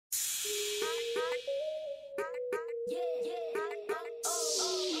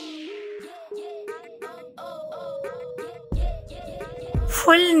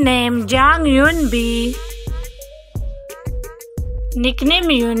Full name Jung Eun-bi,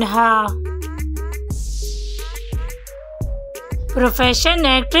 nickname Yunha. Profession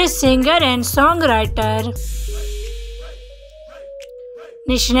actress, singer and songwriter.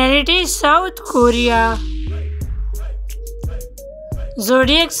 Nationality South Korea.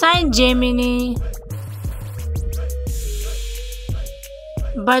 Zodiac sign Gemini.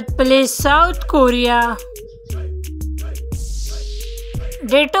 Birthplace South Korea.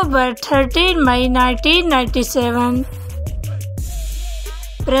 Date of birth 13 May 1997.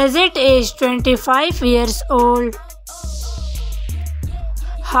 Present age 25 years old.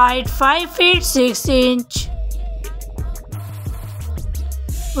 Height 5 feet 6 inch.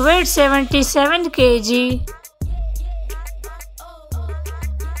 Weight 77 kg.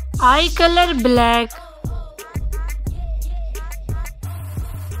 Eye color black.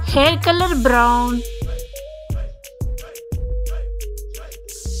 Hair color brown.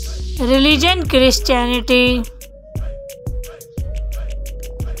 Religion Christianity.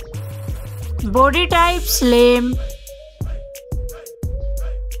 Body type slim.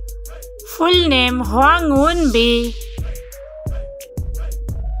 Full name Hwang Eun-bi.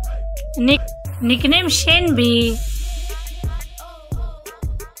 Nickname Eun-bi.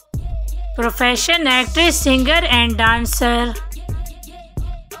 Profession actress, singer and dancer.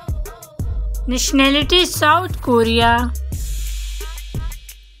 Nationality South Korea.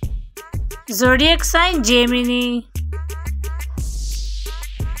 Zodiac sign Gemini.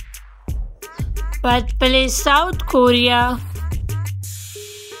 Birthplace South Korea.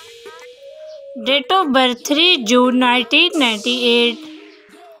 Date of birth 3 June 1998.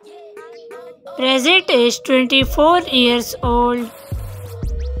 Present age 24 years old.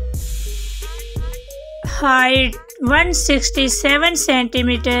 Height 167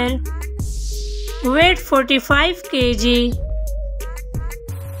 cm. Weight 45 kg.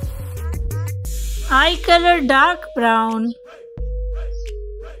 Eye color dark brown.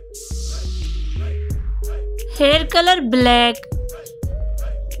 Hair color black.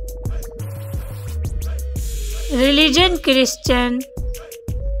 Religion Christian.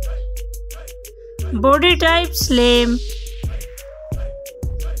 Body type slim.